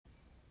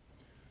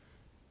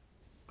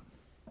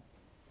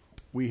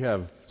We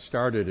have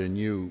started a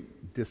new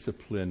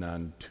discipline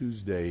on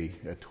Tuesday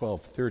at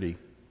 12:30.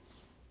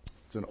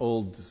 It's an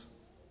old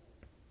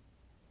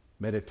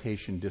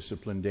meditation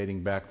discipline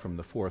dating back from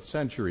the 4th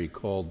century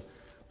called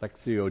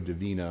Lectio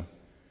Divina.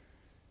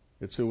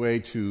 It's a way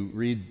to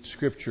read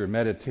Scripture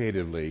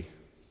meditatively,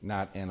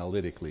 not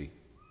analytically.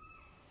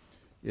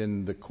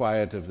 In the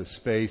quiet of the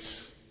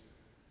space,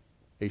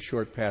 a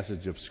short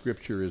passage of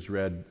Scripture is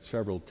read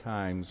several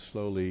times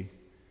slowly,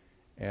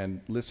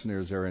 and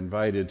listeners are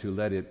invited to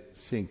let it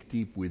sink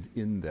deep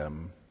within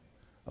them,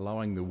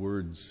 allowing the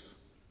words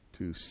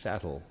to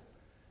settle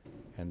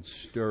and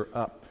stir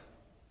up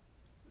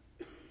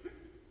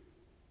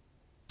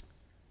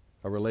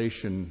a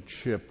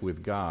relationship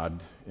with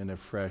God in a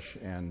fresh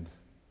and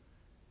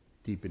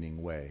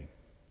deepening way.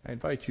 I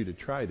invite you to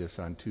try this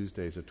on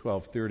Tuesdays at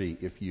 12:30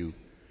 if you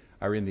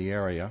are in the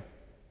area.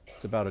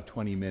 It's about a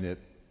 20-minute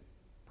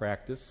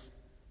practice.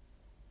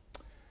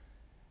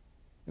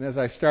 And as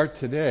I start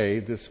today,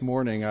 this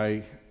morning,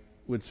 I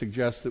would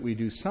suggest that we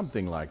do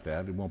something like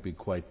that. It won't be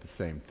quite the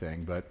same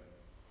thing, but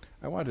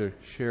I want to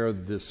share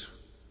this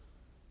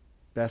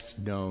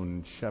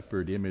best-known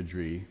shepherd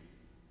imagery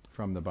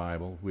from the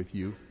Bible with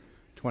you,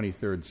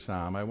 23rd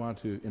Psalm. I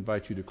want to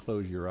invite you to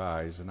close your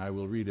eyes, and I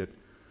will read it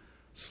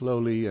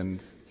slowly. And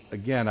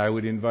again, I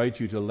would invite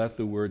you to let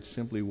the words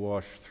simply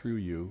wash through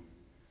you.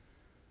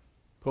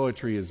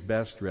 Poetry is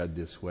best read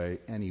this way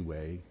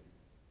anyway,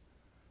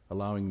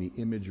 allowing the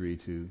imagery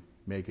to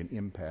make an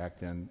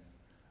impact and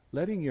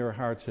letting your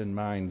hearts and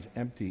minds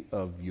empty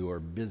of your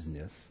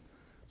business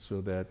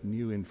so that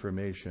new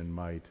information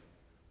might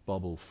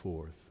bubble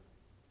forth.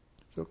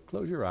 So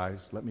close your eyes.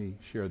 Let me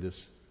share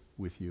this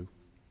with you.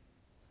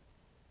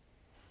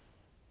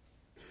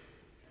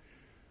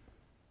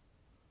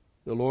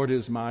 The Lord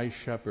is my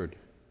shepherd.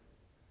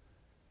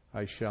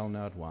 I shall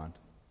not want.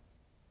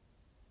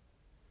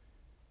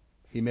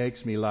 He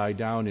makes me lie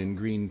down in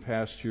green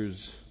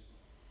pastures.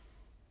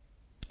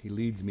 He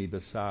leads me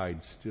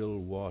beside still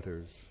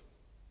waters.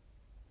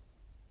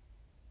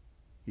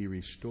 He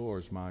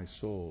restores my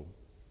soul.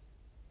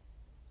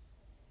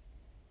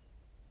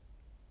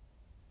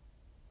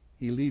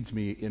 He leads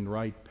me in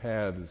right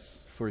paths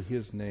for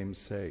His name's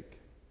sake.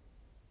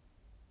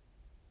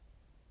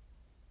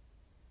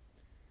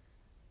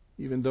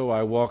 Even though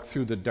I walk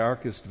through the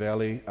darkest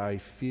valley, I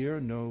fear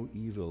no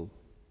evil,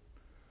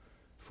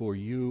 for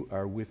You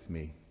are with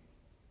me.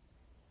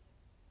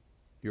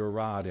 Your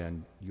rod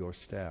and Your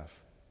staff,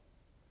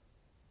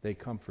 they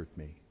comfort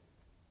me.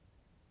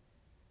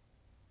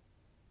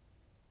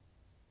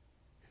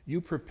 You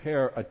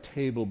prepare a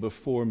table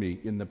before me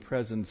in the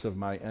presence of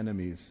my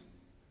enemies.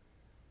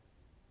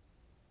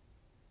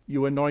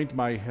 You anoint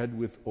my head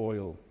with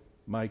oil.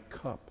 My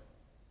cup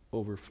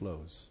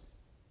overflows.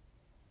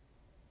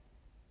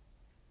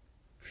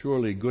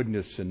 Surely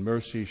goodness and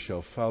mercy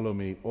shall follow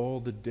me all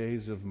the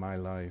days of my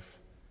life,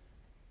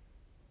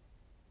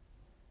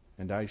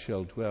 and I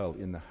shall dwell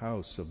in the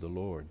house of the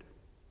Lord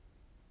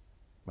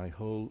my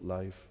whole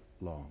life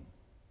long.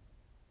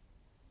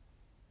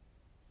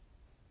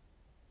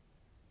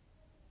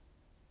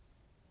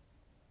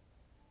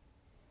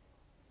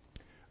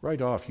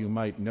 Right off, you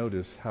might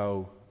notice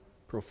how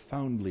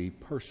profoundly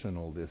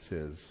personal this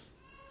is.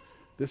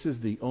 This is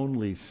the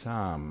only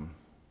psalm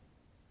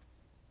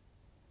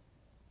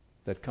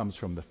that comes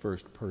from the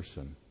first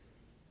person.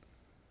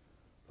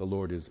 The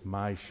Lord is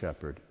my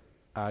shepherd.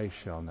 I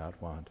shall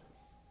not want.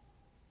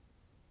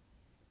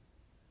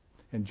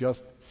 And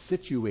just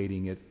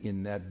situating it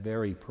in that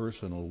very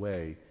personal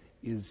way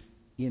is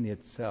in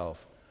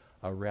itself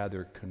a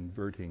rather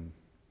converting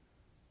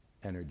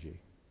energy.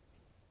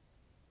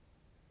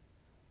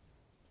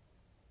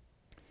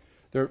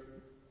 They're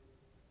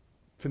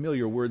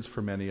familiar words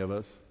for many of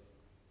us,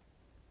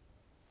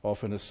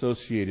 often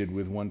associated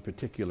with one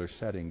particular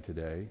setting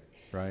today,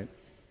 right?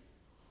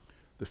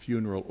 The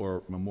funeral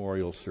or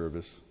memorial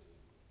service.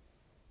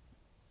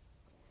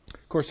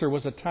 Of course, there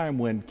was a time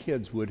when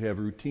kids would have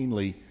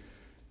routinely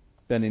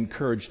been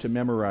encouraged to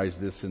memorize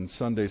this in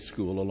Sunday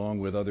school along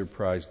with other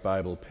prized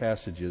Bible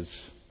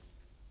passages.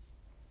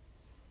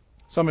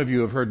 Some of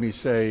you have heard me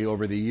say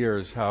over the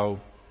years how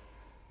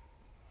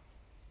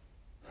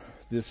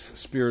this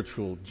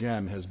spiritual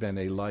gem has been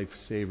a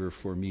lifesaver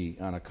for me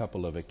on a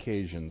couple of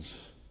occasions,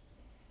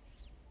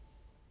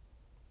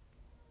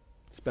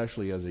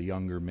 especially as a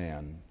younger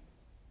man.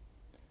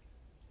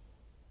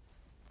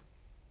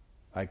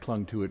 I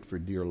clung to it for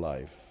dear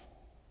life.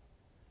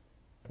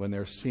 When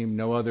there seemed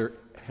no other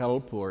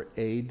help or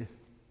aid,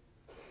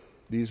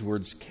 these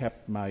words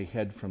kept my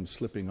head from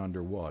slipping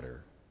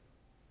underwater.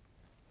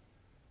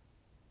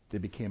 They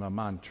became a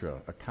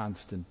mantra, a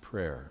constant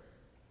prayer,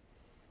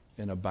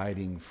 an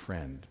abiding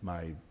friend,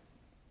 my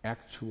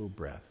actual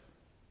breath.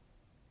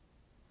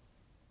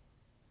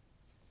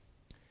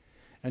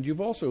 And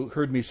you've also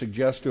heard me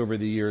suggest over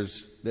the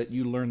years that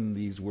you learn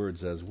these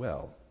words as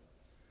well.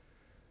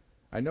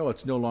 I know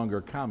it's no longer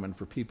common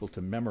for people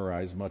to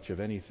memorize much of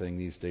anything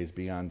these days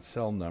beyond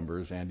cell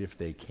numbers and, if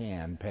they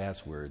can,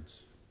 passwords.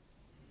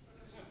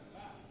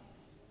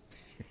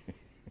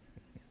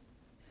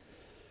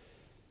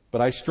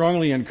 But I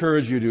strongly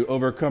encourage you to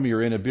overcome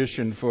your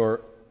inhibition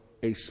for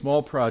a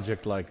small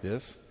project like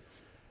this.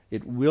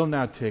 It will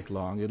not take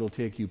long. It'll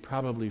take you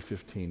probably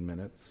 15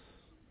 minutes.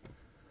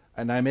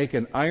 And I make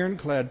an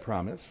ironclad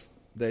promise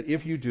that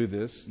if you do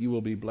this, you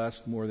will be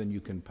blessed more than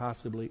you can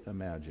possibly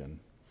imagine.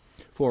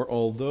 For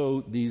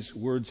although these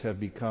words have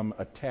become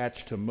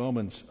attached to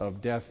moments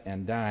of death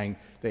and dying,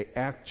 they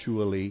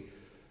actually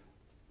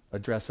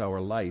address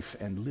our life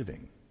and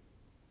living.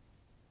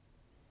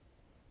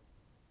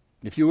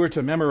 If you were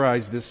to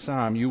memorize this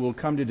psalm, you will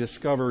come to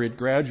discover it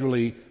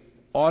gradually,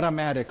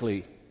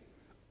 automatically,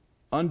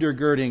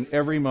 undergirding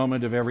every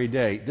moment of every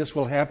day. This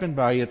will happen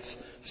by its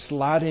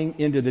slotting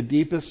into the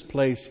deepest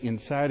place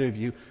inside of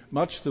you,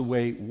 much the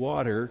way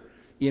water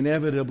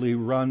inevitably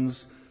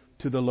runs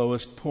to the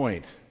lowest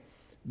point.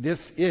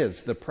 This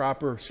is the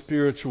proper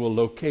spiritual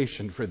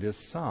location for this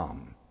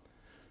psalm,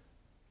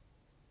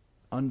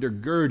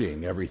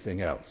 undergirding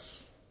everything else.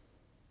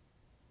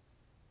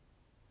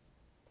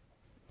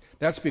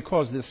 That's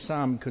because this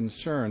psalm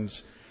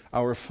concerns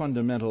our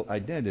fundamental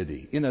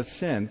identity. In a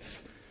sense,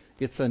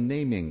 it's a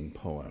naming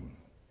poem.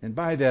 And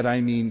by that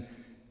I mean,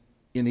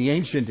 in the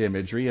ancient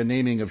imagery, a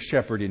naming of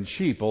shepherd and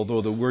sheep,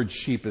 although the word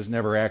sheep is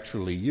never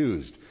actually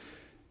used.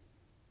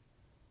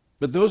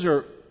 But those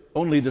are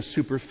only the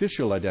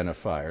superficial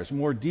identifiers.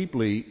 More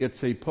deeply,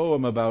 it's a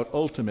poem about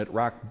ultimate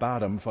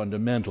rock-bottom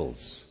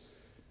fundamentals.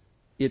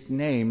 It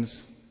names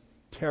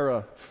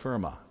terra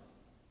firma,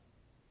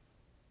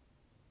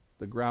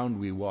 the ground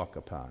we walk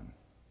upon.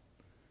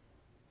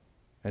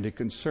 And it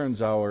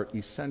concerns our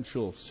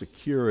essential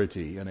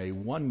security in a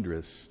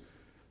wondrous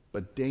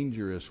but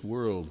dangerous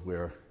world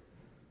where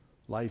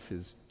life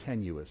is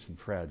tenuous and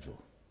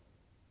fragile.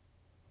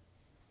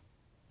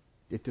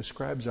 It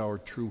describes our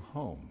true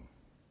home.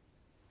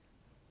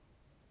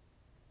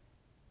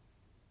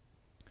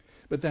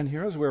 But then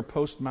here's where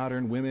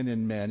postmodern women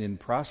and men in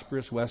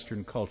prosperous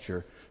Western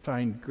culture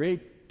find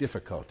great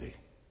difficulty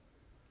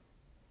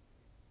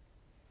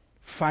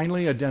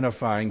finally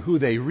identifying who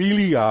they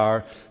really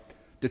are,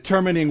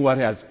 determining what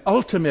has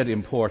ultimate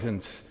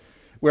importance,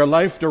 where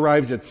life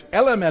derives its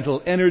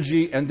elemental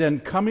energy, and then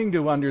coming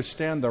to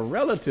understand the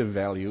relative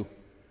value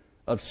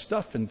of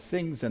stuff and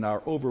things in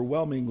our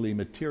overwhelmingly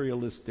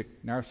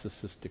materialistic,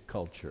 narcissistic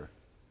culture.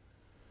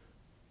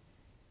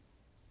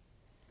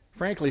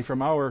 Frankly,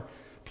 from our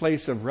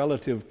place of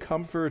relative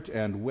comfort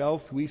and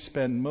wealth, we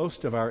spend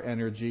most of our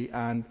energy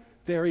on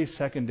very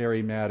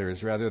secondary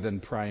matters rather than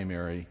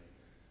primary.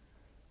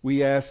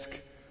 We ask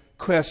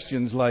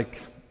questions like,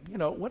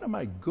 what am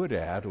I good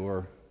at?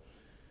 Or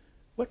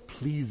what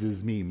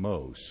pleases me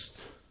most?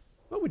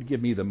 What would give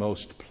me the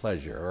most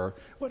pleasure? Or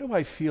what do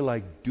I feel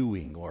like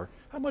doing? Or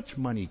how much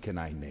money can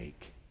I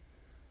make?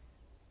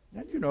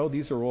 And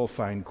these are all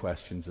fine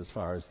questions as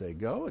far as they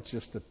go. It's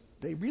just that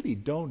they really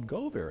don't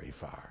go very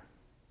far.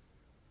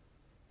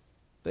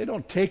 They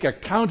don't take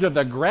account of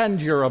the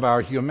grandeur of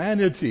our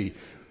humanity,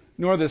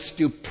 nor the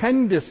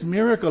stupendous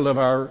miracle of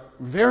our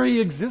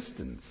very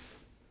existence.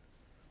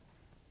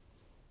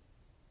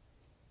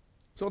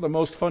 So the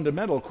most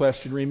fundamental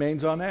question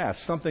remains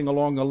unasked, something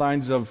along the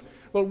lines of,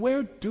 well,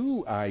 where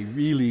do I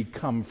really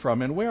come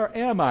from, and where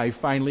am I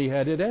finally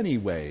headed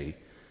anyway?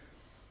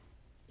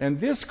 And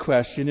this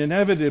question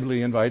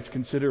inevitably invites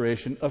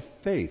consideration of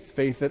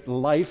faith that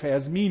life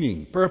has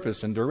meaning,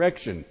 purpose, and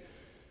direction.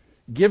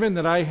 Given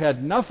that I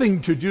had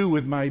nothing to do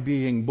with my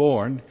being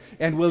born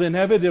and will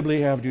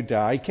inevitably have to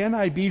die, can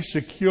I be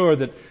secure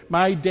that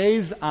my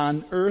days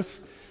on earth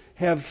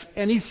have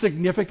any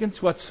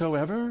significance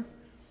whatsoever?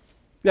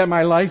 That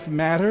my life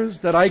matters?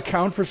 That I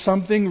count for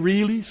something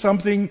really?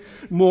 Something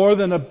more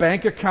than a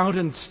bank account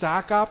and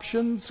stock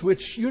options?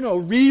 Which,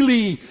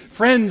 really,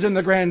 friends, in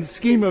the grand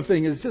scheme of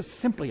things, is just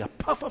simply a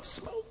puff of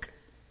smoke.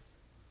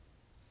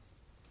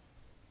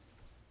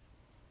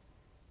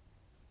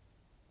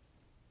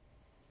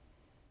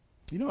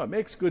 It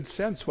makes good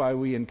sense why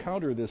we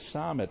encounter this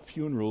psalm at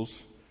funerals.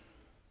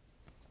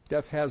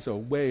 Death has a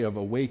way of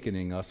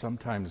awakening us,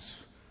 sometimes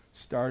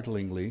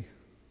startlingly.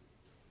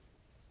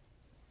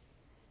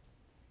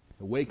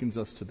 Awakens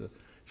us to the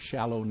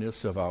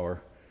shallowness of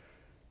our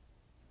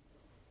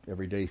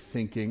everyday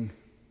thinking.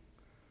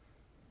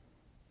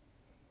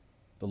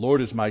 The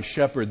Lord is my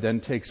shepherd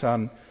then takes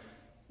on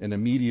an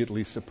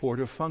immediately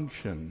supportive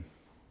function.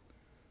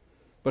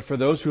 But for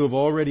those who have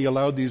already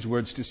allowed these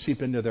words to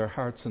seep into their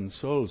hearts and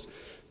souls,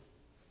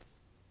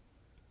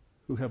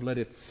 who have let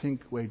it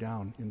sink way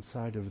down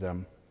inside of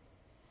them,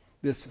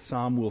 this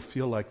psalm will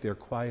feel like their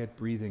quiet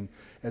breathing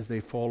as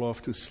they fall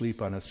off to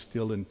sleep on a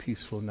still and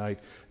peaceful night,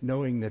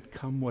 knowing that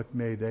come what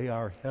may, they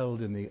are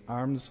held in the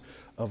arms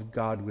of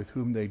God with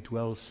whom they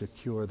dwell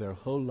secure their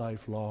whole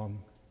life long.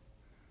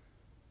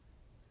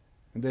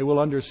 And they will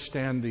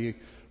understand the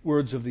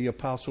words of the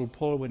Apostle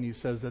Paul when he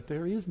says that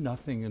there is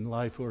nothing in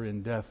life or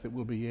in death that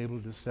will be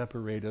able to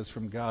separate us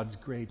from God's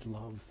great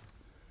love.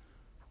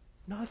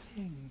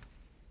 Nothing.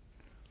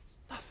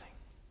 Nothing.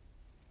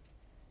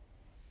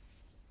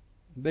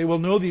 They will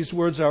know these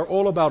words are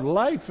all about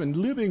life and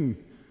living.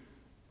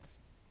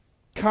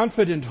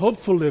 confident,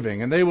 hopeful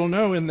living, and they will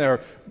know in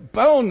their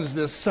bones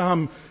this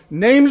psalm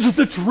names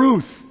the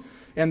truth.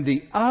 And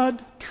the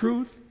odd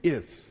truth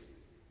is,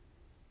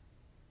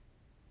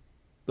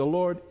 the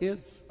Lord is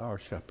our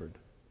shepherd.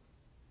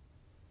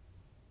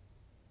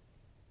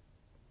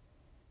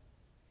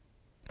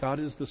 God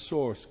is the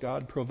source.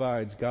 God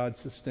provides. God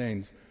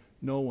sustains.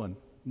 No one,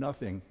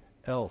 nothing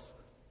else.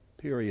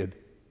 Period.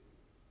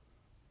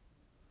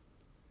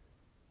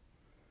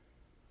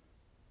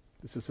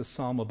 This is a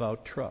psalm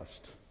about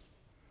trust.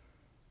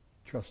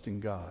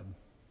 Trusting God.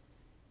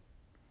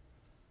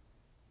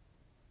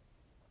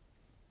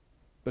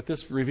 But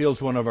this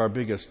reveals one of our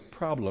biggest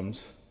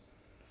problems.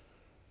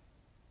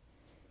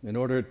 In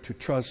order to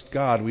trust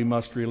God, we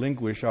must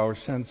relinquish our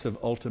sense of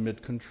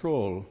ultimate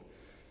control.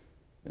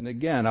 And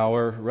again,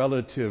 our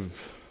relative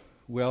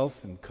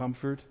wealth and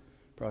comfort,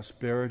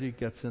 prosperity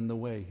gets in the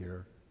way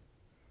here.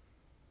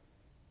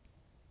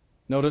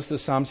 Notice the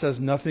psalm says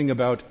nothing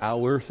about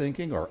our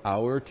thinking or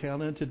our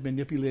talent at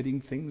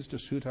manipulating things to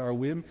suit our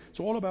whim.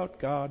 It's all about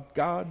God.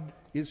 God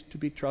is to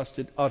be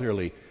trusted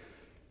utterly.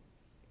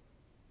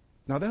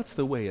 Now that's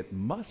the way it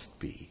must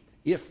be,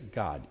 if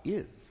God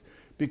is,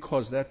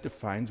 because that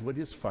defines what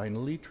is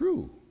finally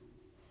true.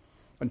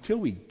 Until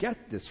we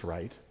get this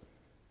right,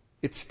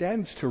 it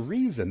stands to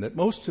reason that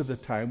most of the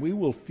time we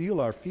will feel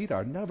our feet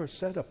are never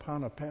set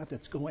upon a path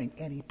that's going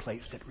any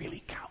place that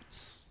really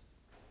counts.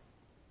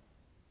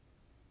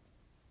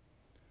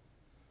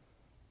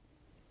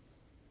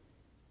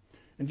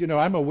 And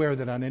I'm aware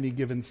that on any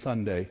given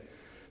Sunday,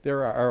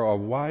 there are a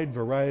wide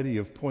variety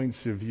of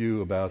points of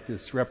view about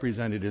this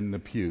represented in the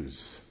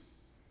pews.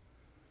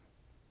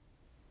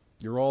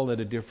 You're all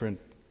at a different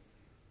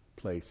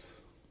place.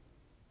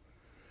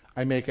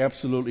 I make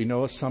absolutely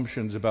no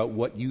assumptions about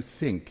what you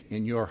think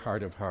in your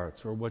heart of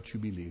hearts or what you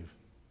believe.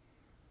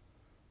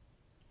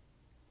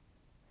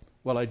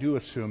 Well, I do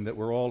assume that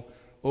we're all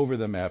over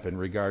the map in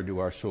regard to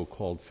our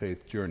so-called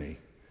faith journey.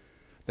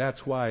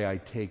 That's why I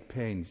take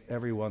pains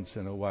every once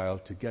in a while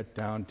to get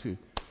down to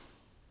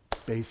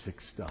basic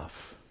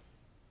stuff.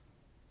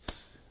 It's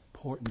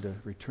important to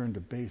return to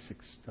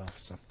basic stuff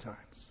sometimes.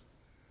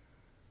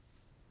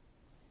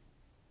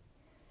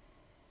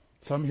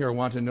 Some here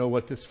want to know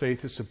what this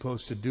faith is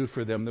supposed to do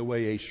for them the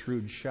way a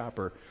shrewd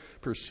shopper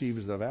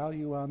perceives the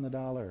value on the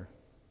dollar.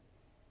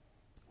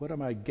 What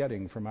am I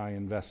getting for my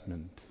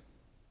investment?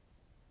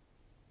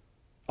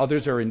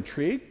 Others are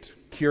intrigued,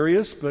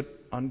 curious, but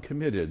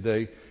uncommitted.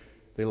 They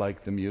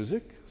like the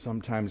music,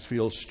 sometimes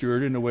feel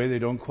stirred in a way they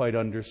don't quite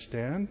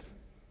understand,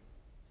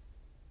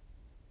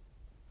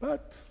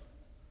 but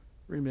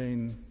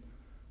remain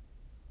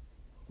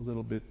a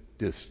little bit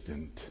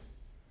distant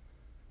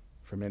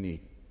from any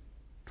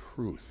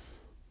truth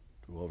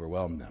to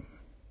overwhelm them.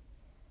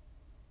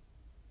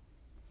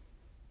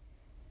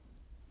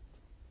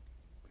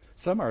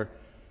 Some are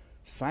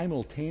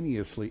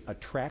simultaneously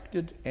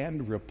attracted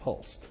and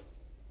repulsed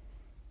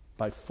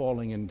by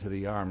falling into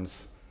the arms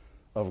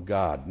of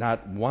God,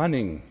 not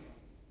wanting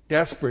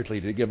desperately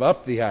to give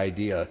up the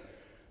idea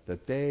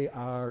that they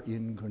are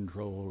in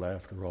control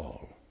after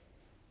all.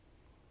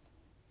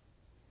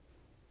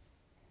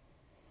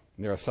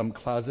 And there are some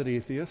closet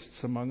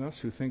atheists among us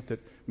who think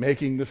that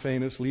making the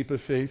famous leap of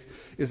faith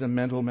is a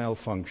mental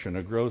malfunction,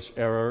 a gross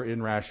error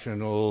in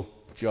rational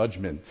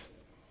judgment.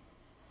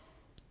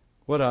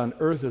 What on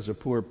earth is a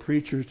poor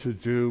preacher to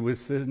do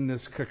within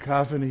this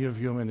cacophony of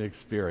human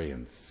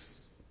experience?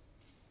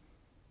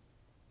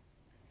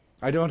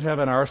 I don't have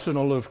an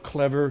arsenal of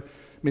clever,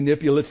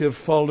 manipulative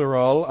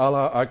folderol a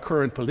la our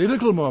current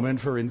political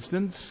moment, for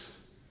instance.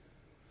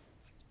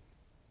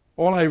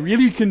 All I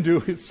really can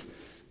do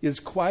is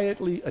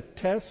quietly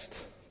attest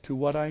to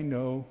what I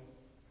know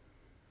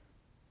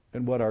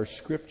and what our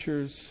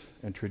scriptures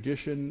and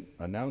tradition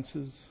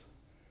announces.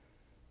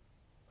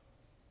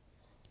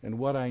 And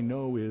what I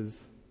know is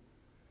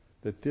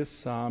that this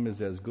psalm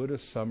is as good a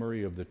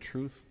summary of the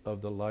truth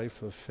of the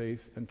life of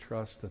faith and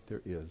trust that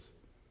there is.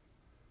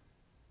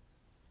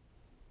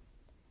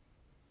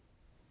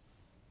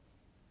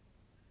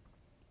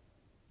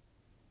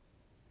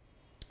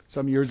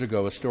 Some years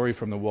ago, a story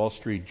from the Wall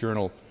Street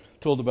Journal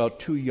told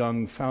about two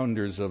young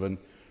founders of an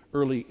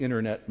early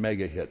internet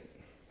mega hit.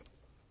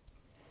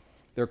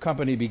 Their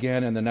company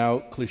began in the now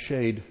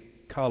cliched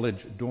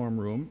college dorm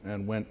room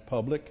and went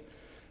public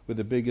with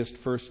the biggest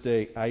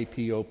first-day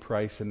IPO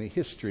price in the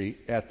history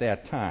at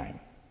that time.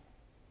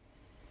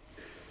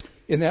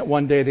 In that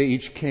one day, they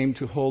each came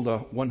to hold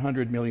a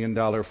 $100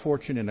 million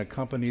fortune in a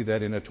company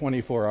that in a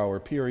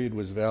 24-hour period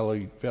was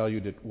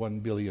valued at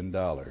 $1 billion.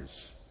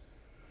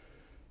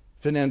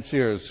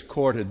 Financiers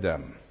courted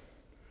them.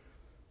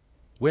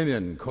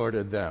 Women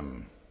courted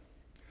them.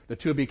 The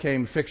two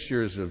became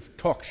fixtures of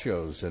talk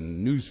shows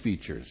and news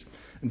features.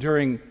 And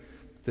during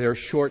their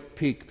short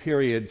peak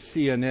period,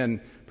 CNN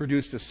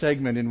produced a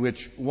segment in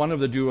which one of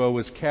the duo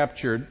was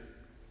captured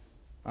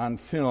on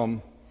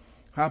film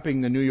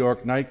hopping the New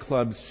York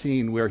nightclub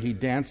scene where he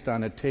danced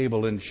on a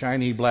table in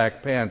shiny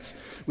black pants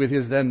with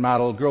his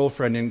then-model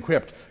girlfriend and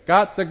quipped,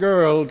 "Got the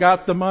girl,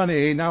 got the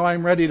money, now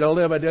I'm ready to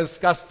live a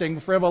disgusting,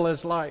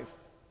 frivolous life."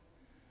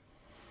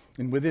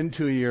 And within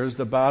 2 years,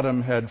 the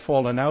bottom had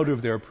fallen out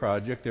of their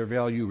project, their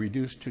value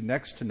reduced to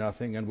next to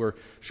nothing, and were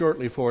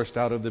shortly forced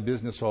out of the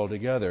business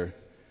altogether.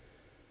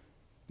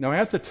 Now,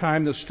 at the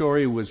time the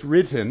story was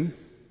written,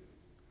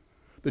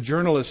 the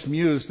journalist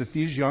mused that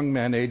these young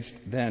men, aged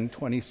then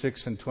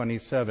 26 and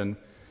 27,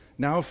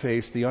 now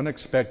faced the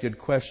unexpected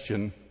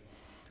question,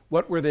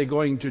 what were they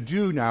going to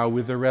do now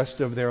with the rest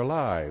of their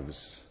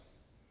lives?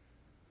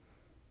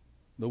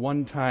 The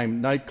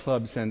one-time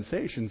nightclub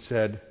sensation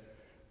said,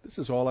 this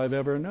is all I've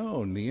ever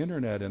known, the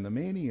internet and the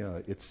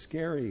mania. It's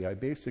scary. I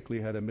basically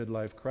had a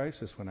midlife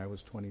crisis when I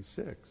was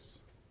 26.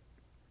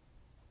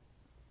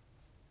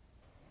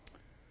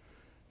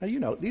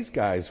 Now, these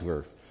guys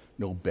were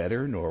no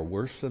better nor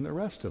worse than the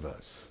rest of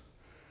us.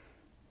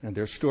 And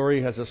their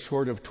story has a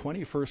sort of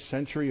 21st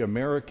century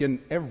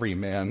American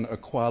everyman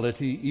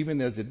equality,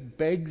 even as it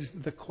begs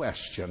the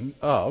question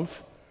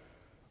of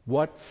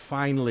what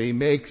finally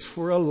makes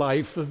for a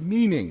life of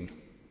meaning.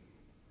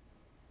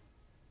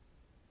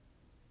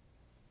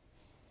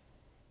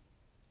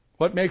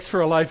 What makes for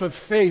a life of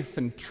faith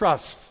and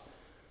trust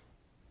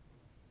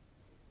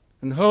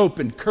and hope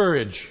and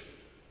courage?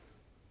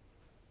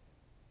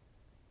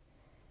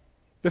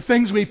 The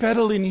things we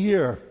peddle in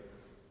here.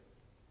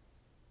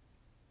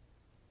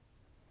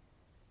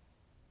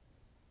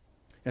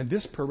 And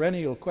this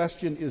perennial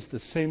question is the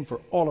same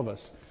for all of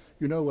us.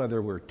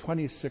 Whether we're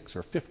 26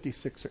 or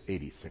 56 or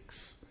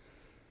 86.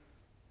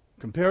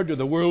 Compared to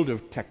the world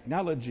of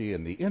technology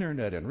and the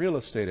internet and real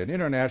estate and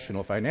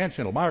international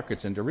financial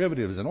markets and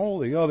derivatives and all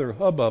the other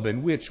hubbub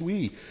in which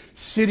we,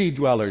 city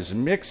dwellers,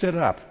 mix it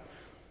up,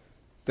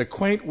 the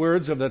quaint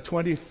words of the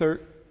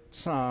 23rd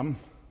Psalm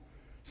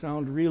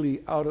sound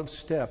really out of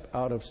step,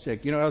 out of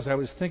sync. As I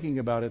was thinking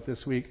about it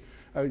this week,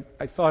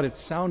 I thought it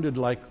sounded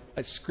like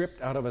a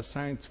script out of a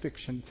science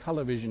fiction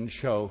television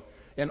show,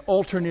 an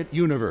alternate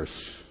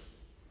universe.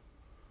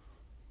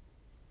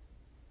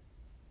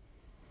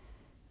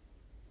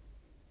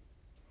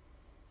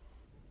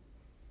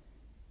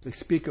 They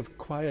speak of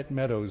quiet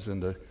meadows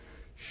and a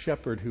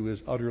shepherd who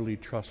is utterly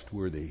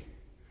trustworthy.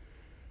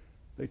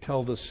 They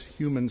tell this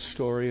human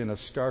story in a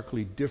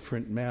starkly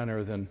different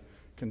manner than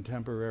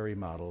contemporary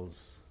models.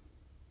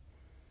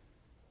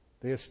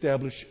 They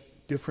establish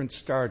different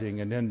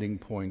starting and ending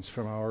points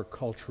from our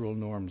cultural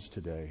norms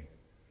today.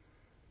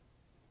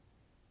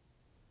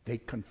 They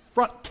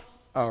confront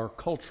our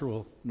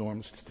cultural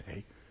norms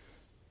today.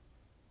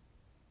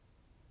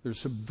 They're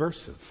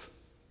subversive,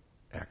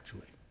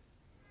 actually.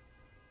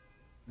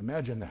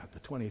 Imagine that, the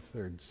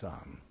 23rd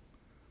Psalm.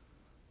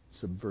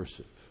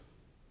 Subversive.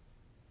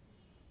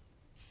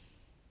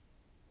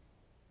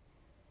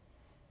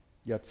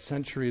 Yet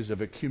centuries of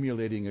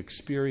accumulating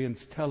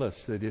experience tell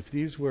us that if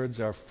these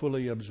words are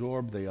fully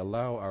absorbed, they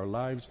allow our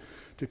lives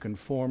to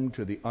conform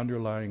to the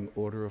underlying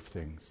order of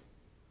things.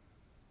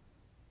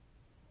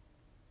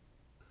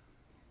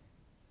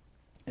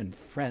 And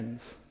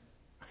friends,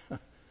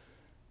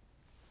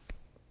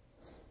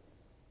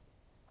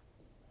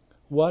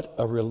 what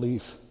a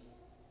relief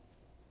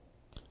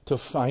to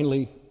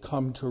finally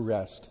come to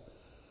rest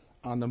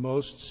on the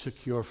most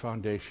secure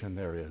foundation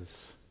there is.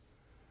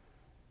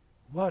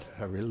 What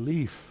a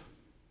relief.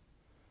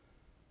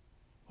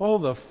 All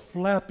the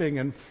flapping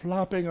and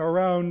flopping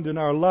around in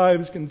our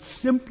lives can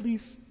simply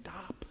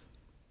stop.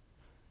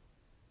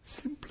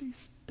 Simply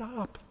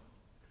stop.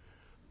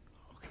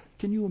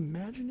 Can you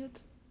imagine it?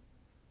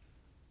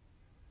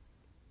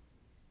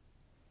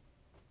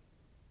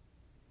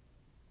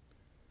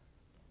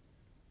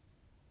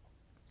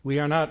 We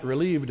are not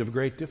relieved of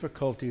great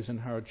difficulties and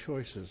hard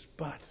choices,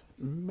 but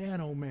man,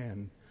 oh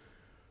man,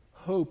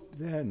 hope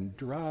then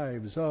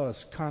drives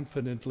us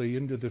confidently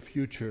into the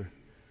future,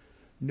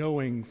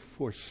 knowing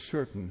for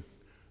certain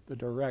the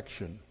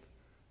direction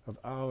of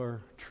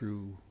our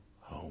true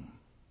home.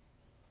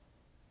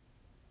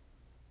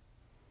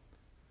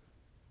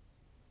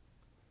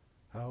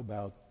 How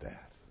about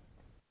that?